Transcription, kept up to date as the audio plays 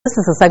This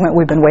is a segment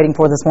we've been waiting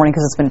for this morning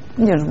because it's been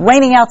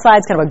raining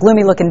outside. It's kind of a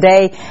gloomy looking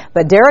day,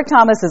 but Derek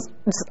Thomas is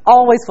just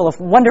always full of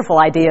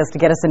wonderful ideas to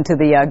get us into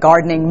the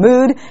gardening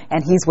mood, and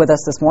he's with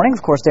us this morning.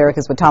 Of course,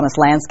 Derek is with Thomas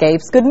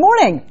Landscapes. Good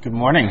morning. Good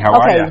morning. How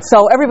are you? Okay,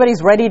 so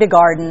everybody's ready to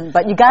garden,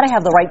 but you got to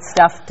have the right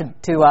stuff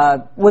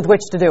with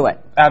which to do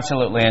it.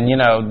 Absolutely, and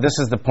this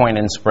is the point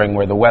in spring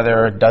where the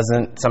weather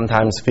doesn't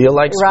sometimes feel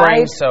like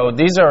spring, so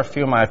these are a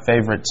few of my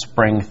favorite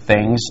spring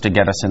things to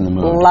get us in the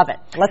mood. Love it.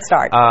 Let's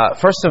start.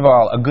 First of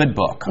all, a good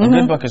book. A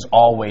good book is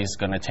always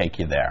going to take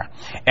you there.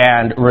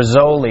 And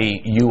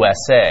Rizzoli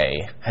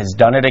USA has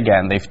done it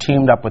again. They've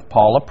teamed up with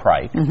Paula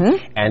Price,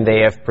 and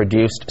they have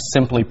produced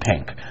Simply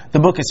Pink. The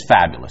book is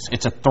fabulous.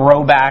 It's a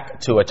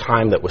throwback to a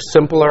time that was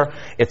simpler.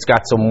 It's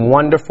got some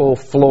wonderful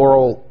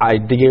floral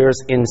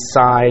ideas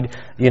inside.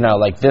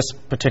 Like this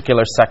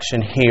particular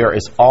section here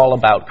is all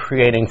about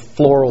creating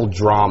floral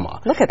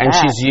drama. Look at that. And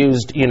she's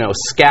used,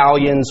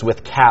 scallions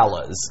with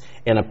callas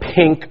in a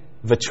pink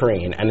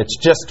vitrine, and it's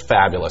just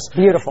fabulous.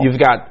 Beautiful. You've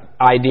got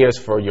ideas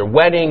for your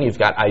wedding, you've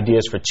got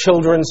ideas for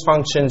children's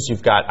functions,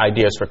 you've got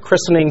ideas for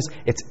christenings.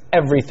 It's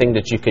everything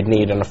that you could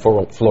need in a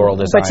floral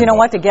design. But you know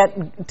what? To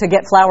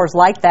get flowers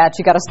like that,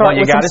 you got to start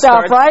with some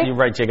stuff, right? You're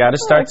right. You got to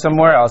start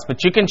somewhere else.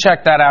 But you can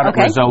check that out at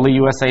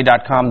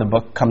rizzoliusa.com. The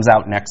book comes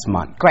out next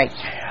month. Great.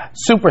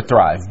 Super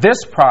Thrive.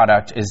 This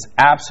product is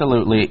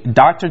absolutely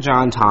Dr.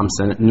 John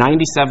Thompson,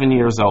 97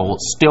 years old,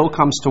 still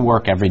comes to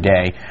work every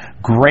day.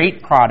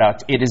 Great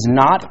product. It is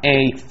not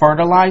a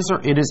fertilizer.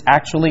 It is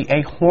actually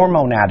a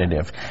hormone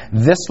additive.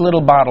 This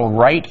little bottle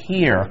right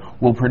here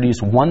will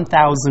produce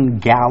 1,000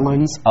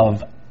 gallons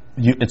of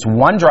it's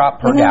one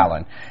drop per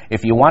gallon.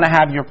 If you want to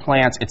have your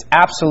plants, it's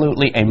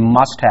absolutely a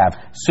must-have.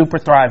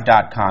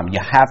 Superthrive.com. You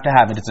have to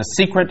have it. It's a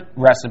secret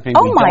recipe.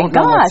 Oh, we don't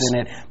know what's in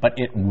it, but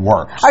it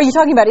works. Are you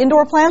talking about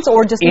indoor plants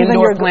or just even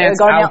indoor your plants,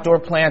 garden? outdoor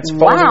plants,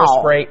 foliar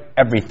spray,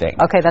 everything.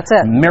 Okay, that's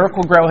it.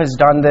 Miracle Grow has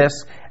done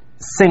this.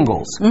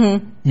 Singles.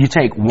 You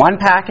take one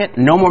packet,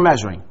 no more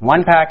measuring.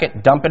 One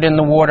packet, dump it in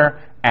the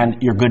water,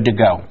 and you're good to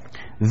go.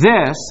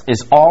 This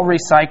is all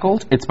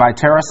recycled. It's by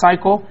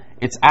TerraCycle.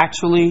 It's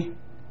actually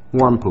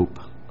worm poop.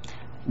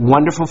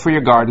 Wonderful for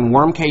your garden.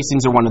 Worm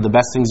casings are one of the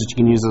best things that you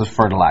can use as a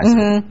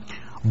fertilizer.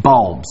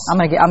 Bulbs. I'm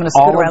gonna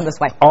scoot around this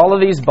way. All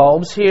of these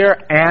bulbs here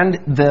and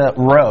the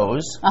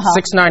rows,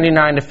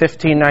 $6.99 to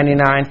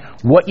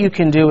 $15.99. What you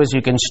can do is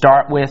you can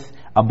start with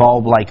a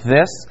bulb like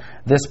this.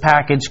 This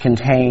package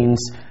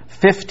contains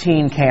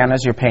 15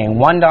 cannas. You're paying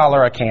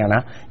 $1 a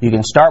canna. You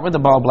can start with a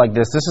bulb like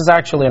this. This is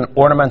actually an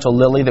ornamental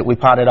lily that we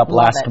potted up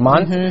last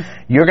month.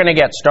 You're going to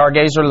get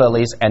stargazer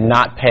lilies and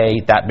not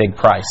pay that big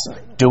price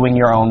doing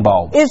your own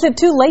bulbs. Is it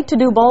too late to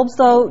do bulbs,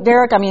 though,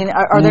 Derek? I mean,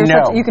 are there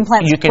such, you can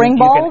plant spring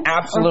bulbs? You can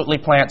absolutely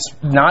plant,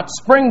 not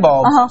spring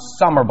bulbs,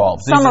 summer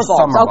bulbs. Summer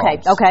bulbs.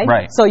 Okay.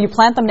 Right. So you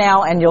plant them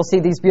now, and you'll see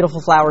these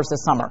beautiful flowers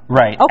this summer.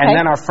 Right. Okay. And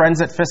then our friends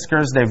at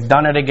Fiskars, they've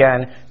done it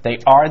again. They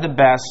are the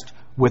best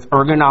with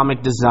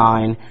ergonomic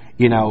design.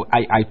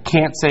 I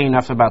can't say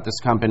enough about this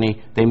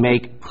company. They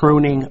make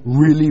pruning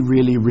really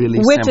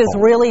simple. Which is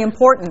really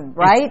important,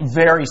 right? It's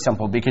very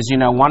simple because,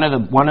 one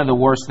of the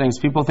worst things,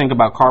 people think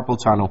about carpal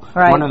tunnel.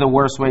 Right. One of the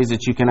worst ways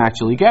that you can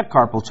actually get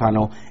carpal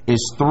tunnel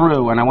is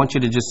through, and I want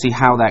you to just see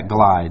how that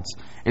glides,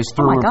 is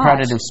through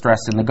repetitive stress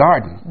in the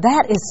garden.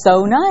 That is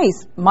so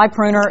nice. My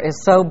pruner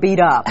is so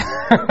beat up.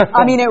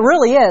 I mean, it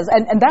really is.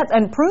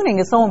 And pruning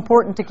is so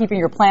important to keeping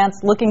your plants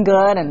looking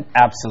good and,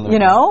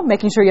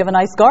 making sure you have a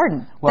nice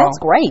garden. Well, that's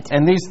great.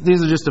 And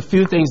these are just a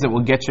few things that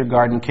will get your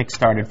garden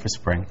kick-started for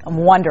spring.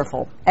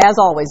 Wonderful. As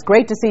always,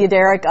 great to see you,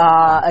 Derek.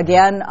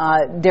 Again,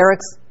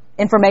 Derek's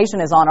information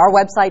is on our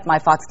website,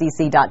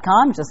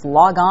 myfoxdc.com. Just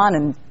log on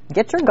and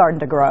get your garden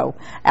to grow.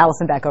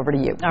 Allison, back over to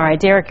you. All right,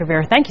 Derek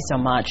Rivera, thank you so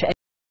much.